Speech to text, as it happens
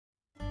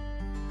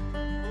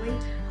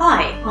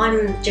Hi,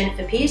 I'm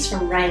Jennifer Pearce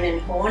from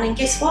Raine Horne, and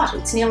guess what?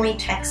 It's nearly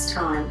tax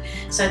time.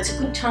 So it's a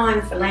good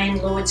time for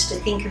landlords to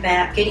think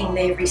about getting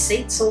their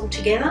receipts all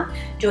together,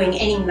 doing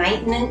any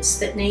maintenance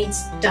that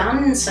needs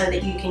done so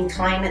that you can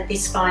claim it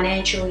this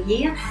financial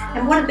year.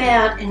 And what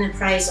about an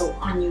appraisal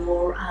on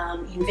your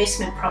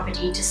investment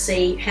property to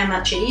see how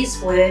much it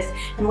is worth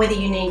and whether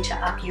you need to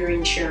up your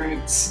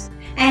insurance.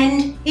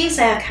 And here's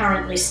our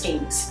current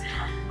listings.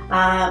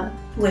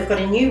 We've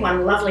got a new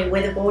one, lovely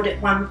weatherboard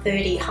at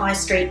 130 High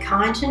Street,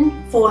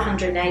 Kyneton,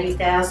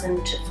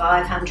 480,000 to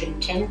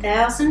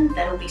 510,000.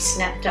 That'll be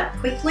snapped up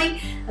quickly.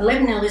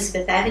 11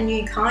 Elizabeth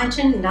Avenue,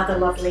 Kyneton, another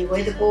lovely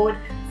weatherboard,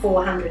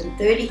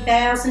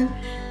 430,000.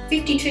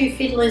 52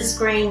 Fiddlers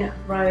Green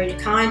Road,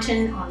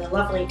 Kyneton, on the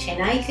lovely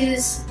 10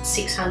 acres,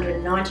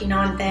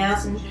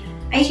 699,000.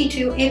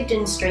 82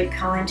 Ebden Street,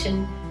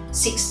 Kyneton,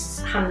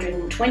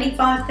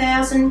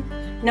 625,000.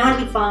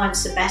 95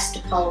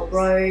 Sebastopol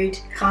Road,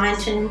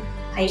 Kyneton,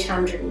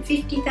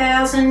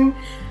 850,000.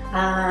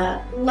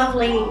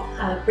 Lovely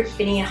brick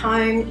veneer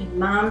home in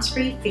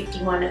Malmesbury,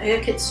 51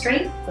 Urquhart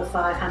Street for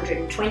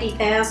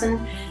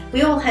 520,000.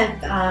 We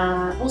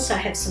also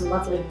have some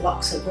lovely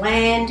blocks of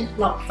land,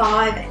 Lot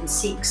 5 and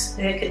 6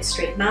 Urquhart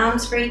Street,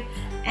 Malmesbury,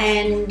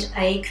 and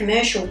a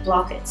commercial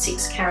block at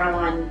 6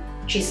 Caroline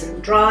Chisholm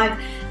Drive.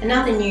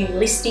 Another new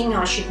listing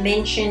I should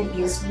mention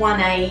is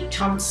 1A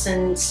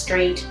Thompson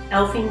Street,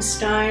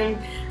 Elphinstone,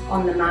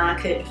 on the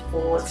market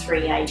for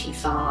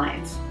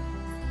 $385.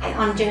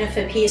 I'm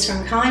Jennifer Pearce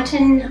from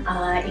Kyneton.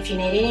 If you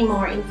need any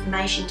more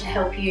information to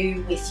help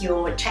you with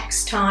your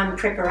tax time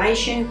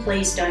preparation,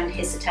 please don't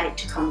hesitate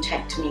to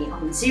contact me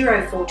on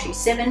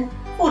 0427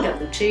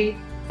 422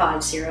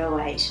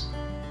 508.